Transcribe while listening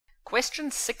Question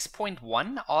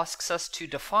 6.1 asks us to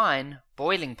define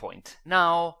boiling point.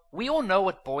 Now, we all know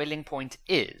what boiling point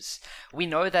is. We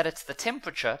know that it's the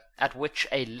temperature at which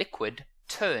a liquid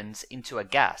turns into a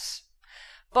gas.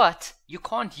 But you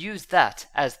can't use that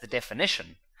as the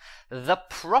definition. The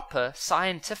proper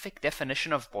scientific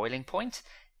definition of boiling point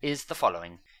is the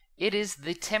following. It is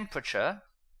the temperature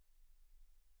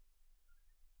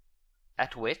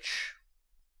at which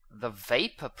the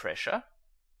vapor pressure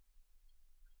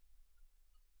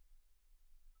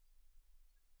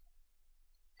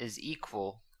is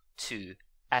equal to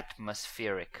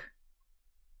atmospheric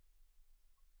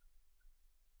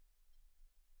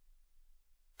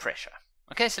pressure.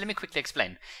 Okay, so let me quickly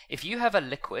explain. If you have a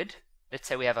liquid, let's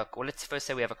first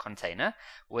say we have a container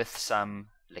with some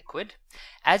liquid.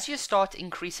 As you start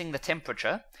increasing the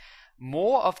temperature,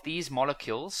 more of these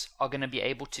molecules are going to be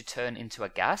able to turn into a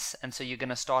gas, and so you're going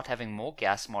to start having more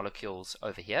gas molecules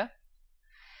over here.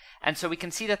 And so we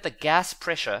can see that the gas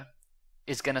pressure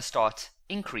is going to start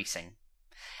increasing.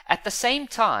 At the same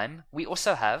time, we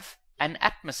also have an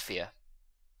atmosphere.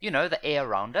 You know, the air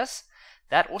around us,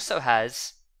 that also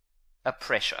has a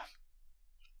pressure.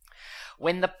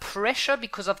 When the pressure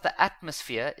because of the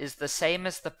atmosphere is the same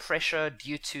as the pressure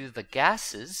due to the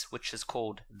gases, which is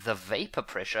called the vapor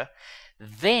pressure,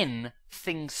 then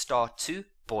things start to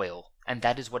boil, and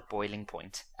that is what boiling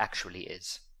point actually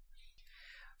is.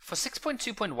 For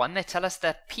 6.2.1, they tell us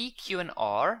that P, Q, and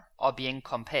R are being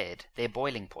compared, their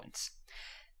boiling points.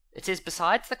 It says,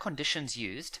 besides the conditions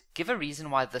used, give a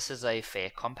reason why this is a fair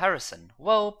comparison.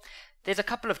 Well, there's a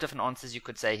couple of different answers you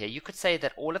could say here. You could say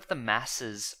that all of the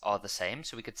masses are the same,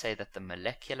 so we could say that the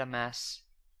molecular mass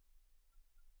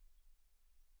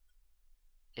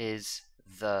is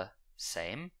the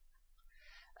same.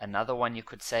 Another one you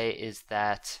could say is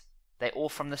that they're all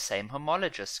from the same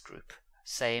homologous group,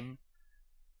 same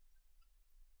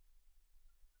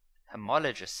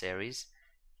homologous series,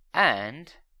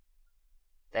 and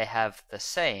they have the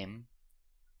same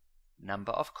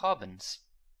number of carbons.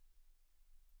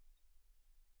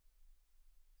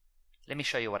 Let me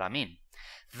show you what I mean.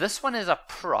 This one is a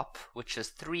prop, which is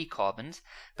 3 carbons,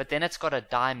 but then it's got a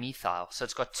dimethyl, so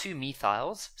it's got 2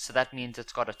 methyls, so that means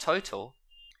it's got a total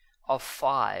of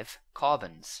 5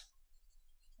 carbons.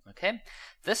 Okay,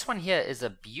 this one here is a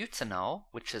butanol,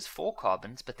 which is 4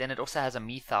 carbons, but then it also has a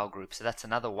methyl group, so that's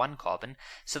another 1 carbon.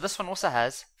 So this one also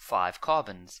has 5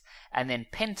 carbons. And then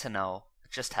pentanol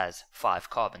just has 5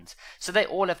 carbons. So they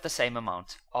all have the same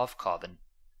amount of carbon.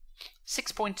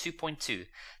 6.2.2.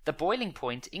 The boiling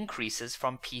point increases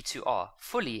from P to R.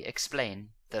 Fully explain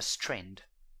this trend.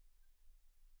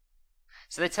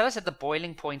 So they tell us that the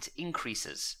boiling point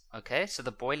increases. Okay, so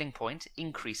the boiling point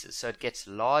increases, so it gets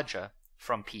larger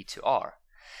from P to R.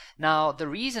 Now, the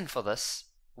reason for this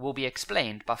will be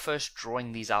explained by first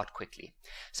drawing these out quickly.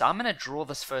 So I'm going to draw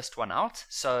this first one out.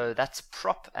 So that's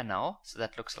propanol, so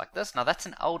that looks like this. Now that's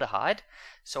an aldehyde,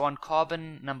 so on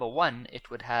carbon number 1 it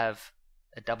would have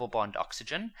a double bond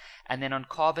oxygen, and then on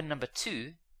carbon number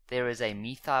 2 there is a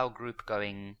methyl group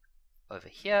going over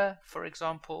here, for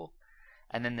example,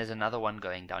 and then there's another one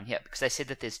going down here, because they said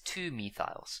that there's 2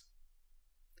 methyls.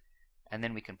 And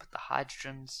then we can put the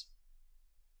hydrogens.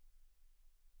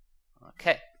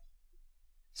 Okay,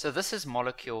 so this is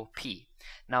molecule P.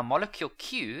 Now molecule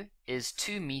Q is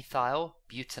 2-methyl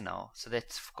butanol, so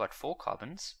that's got 4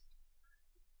 carbons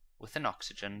with an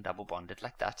oxygen double bonded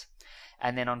like that.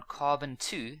 And then on carbon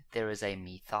 2 there is a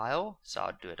methyl, so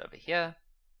I'll do it over here.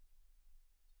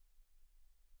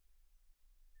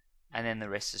 And then the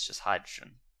rest is just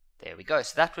hydrogen. There we go.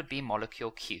 So that would be molecule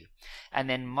Q. And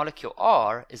then molecule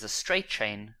R is a straight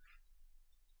chain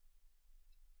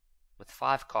with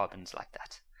 5 carbons like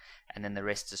that. And then the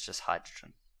rest is just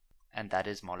hydrogen. And that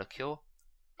is molecule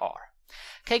R.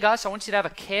 Okay guys, so I want you to have a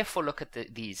careful look at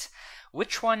these.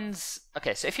 Which ones,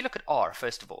 okay, so if you look at R,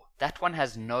 first of all, that one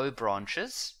has no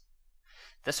branches.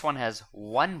 This one has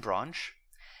 1 branch.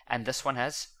 And this one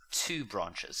has 2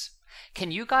 branches. Can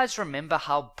you guys remember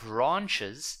how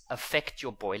branches affect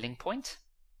your boiling point?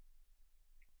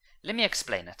 Let me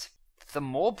explain it. The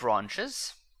more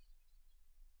branches,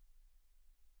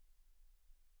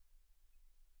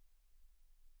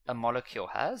 a molecule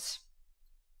has,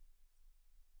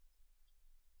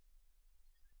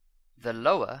 the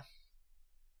lower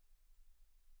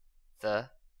the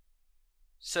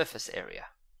surface area.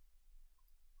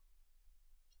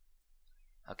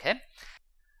 Okay?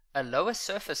 A lower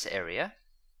surface area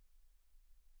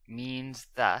means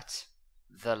that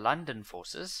the London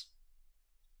forces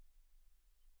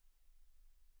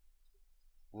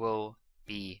will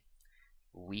be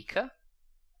weaker.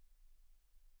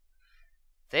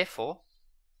 Therefore,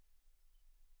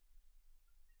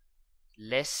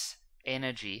 less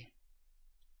energy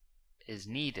is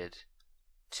needed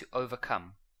to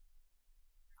overcome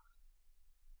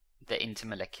the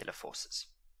intermolecular forces.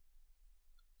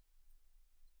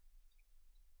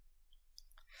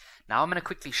 Now I'm going to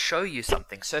quickly show you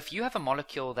something. So if you have a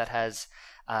molecule that has,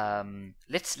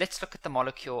 let's look at the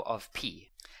molecule of P,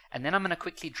 and then I'm going to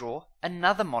quickly draw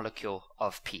another molecule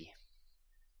of P.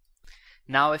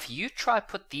 Now if you try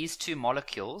put these two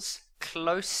molecules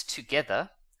close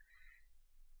together,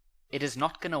 it is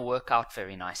not going to work out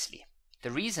very nicely.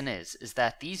 The reason is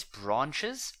that these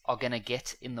branches are going to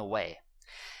get in the way.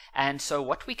 And so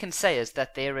what we can say is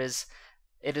that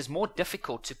it is more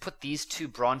difficult to put these two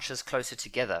branches closer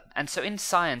together. And so in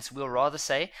science, we'll rather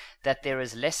say that there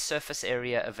is less surface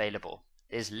area available.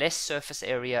 There's less surface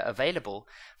area available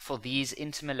for these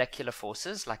intermolecular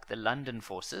forces, like the London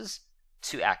forces,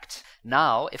 to act.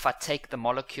 Now, if I take the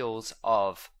molecules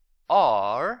of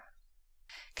R,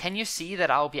 can you see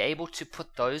that I'll be able to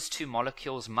put those two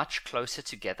molecules much closer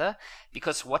together?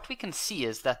 Because what we can see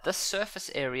is that this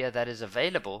surface area that is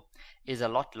available is a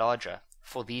lot larger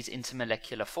for these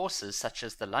intermolecular forces, such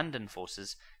as the London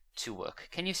forces, to work.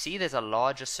 Can you see there's a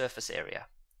larger surface area?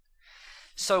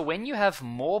 So when you have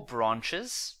more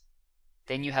branches,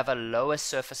 then you have a lower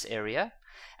surface area,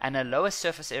 and a lower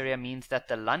surface area means that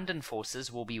the London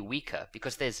forces will be weaker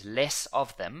because there's less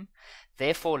of them.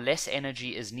 Therefore, less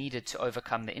energy is needed to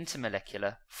overcome the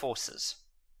intermolecular forces.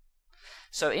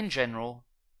 So in general,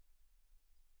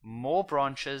 more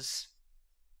branches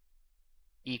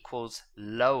equals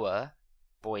lower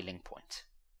boiling point.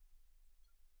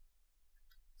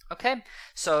 Okay,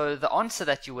 so the answer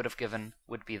that you would have given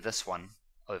would be this one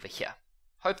over here.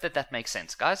 Hope that makes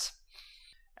sense, guys.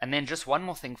 And then just one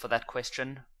more thing for that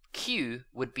question. Q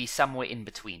would be somewhere in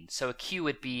between. So a Q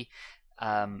would be,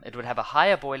 it would have a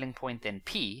higher boiling point than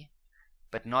P,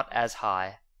 but not as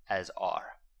high as R.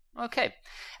 Okay,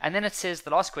 and then it says,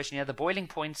 the last question here, the boiling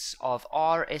points of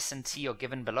R, S, and T are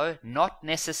given below, not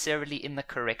necessarily in the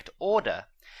correct order.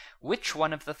 Which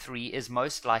one of the three is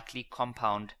most likely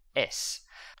compound S?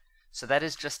 So that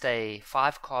is just a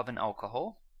 5-carbon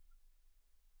alcohol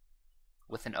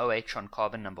with an OH on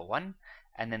carbon number 1,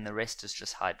 and then the rest is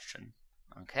just hydrogen.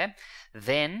 Okay,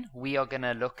 then we are going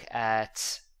to look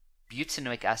at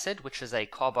butanoic acid, which is a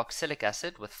carboxylic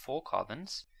acid with 4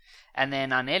 carbons. And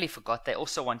then I nearly forgot, they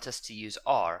also want us to use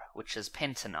R, which is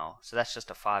pentanal. So that's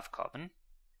just a 5-carbon.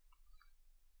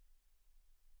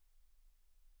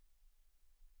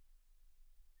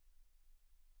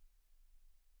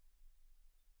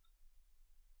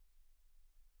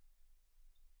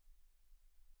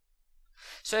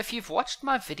 So if you've watched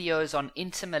my videos on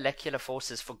intermolecular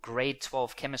forces for grade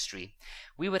 12 chemistry,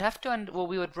 we would have to,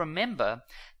 we would remember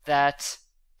that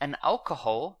an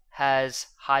alcohol has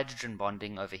hydrogen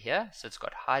bonding over here. So it's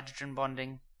got hydrogen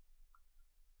bonding.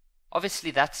 Obviously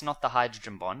that's not the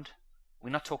hydrogen bond. We're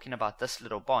not talking about this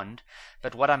little bond,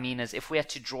 but what I mean is if we had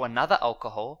to draw another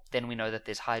alcohol, then we know that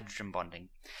there's hydrogen bonding.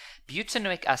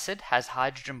 Butanoic acid has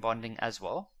hydrogen bonding as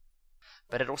well,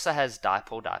 but it also has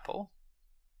dipole-dipole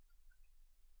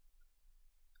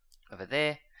over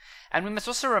there. And we must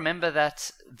also remember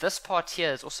that this part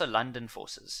here is also London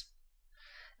forces.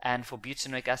 And for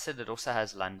butanoic acid, it also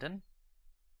has London.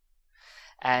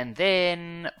 And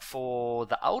then for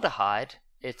the aldehyde,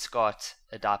 it's got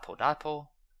a dipole-dipole.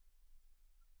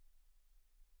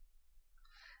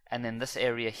 And then this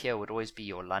area here would always be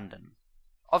your London.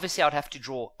 Obviously, I would have to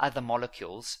draw other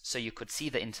molecules so you could see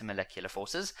the intermolecular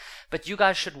forces, but you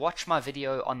guys should watch my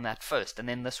video on that first, and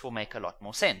then this will make a lot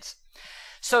more sense.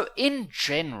 So in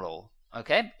general,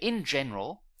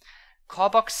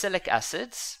 carboxylic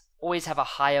acids always have a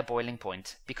higher boiling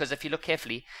point, because if you look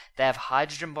carefully, they have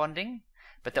hydrogen bonding,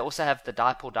 but they also have the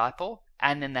dipole-dipole,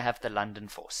 and then they have the London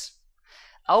force.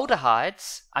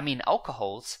 Alcohols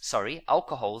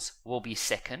will be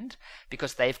second,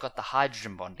 because they've got the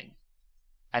hydrogen bonding,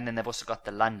 and then they've also got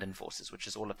the London forces, which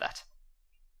is all of that.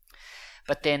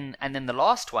 But then, and then the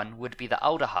last one would be the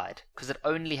aldehyde, because it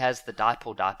only has the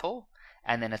dipole-dipole,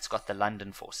 and then it's got the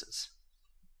London forces.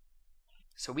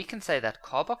 So we can say that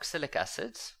carboxylic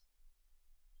acids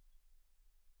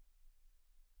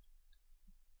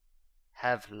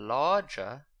have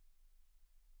larger,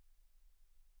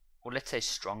 or let's say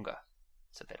stronger,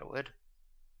 it's a better word,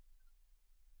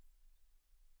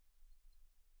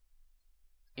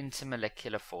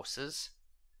 intermolecular forces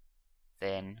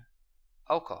than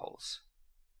alcohols.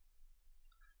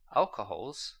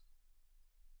 Alcohols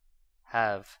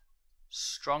have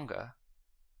stronger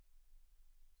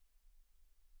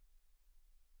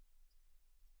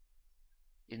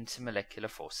intermolecular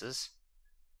forces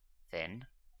than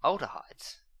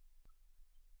aldehydes.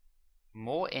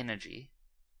 more energy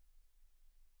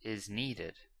is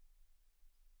needed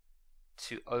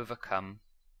to overcome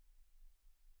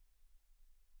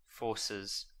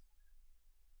forces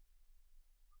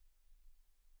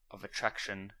of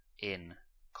attraction in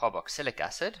carboxylic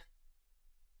acid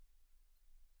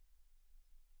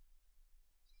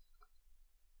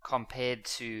compared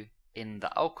to in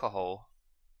the alcohol.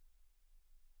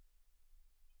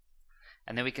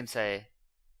 And then we can say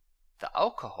the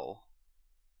alcohol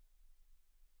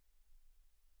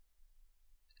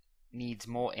needs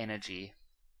more energy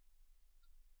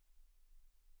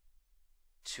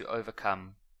to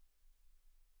overcome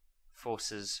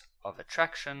forces of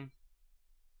attraction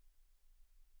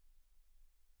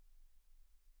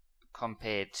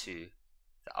compared to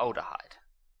the aldehyde.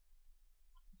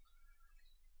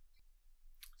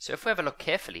 So if we have a look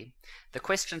carefully, the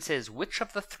question says which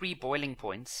of the three boiling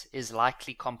points is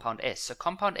likely compound S? So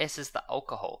compound S is the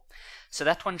alcohol. So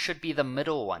that one should be the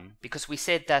middle one, because we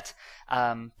said that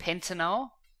pentanol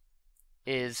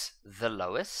is the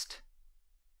lowest,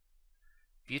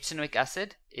 butanoic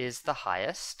acid is the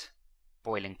highest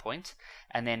boiling point,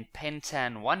 and then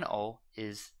pentan-1-ol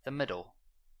is the middle.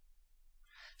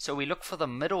 So we look for the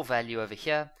middle value over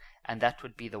here, and that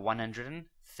would be the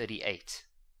 138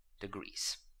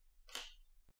 degrees.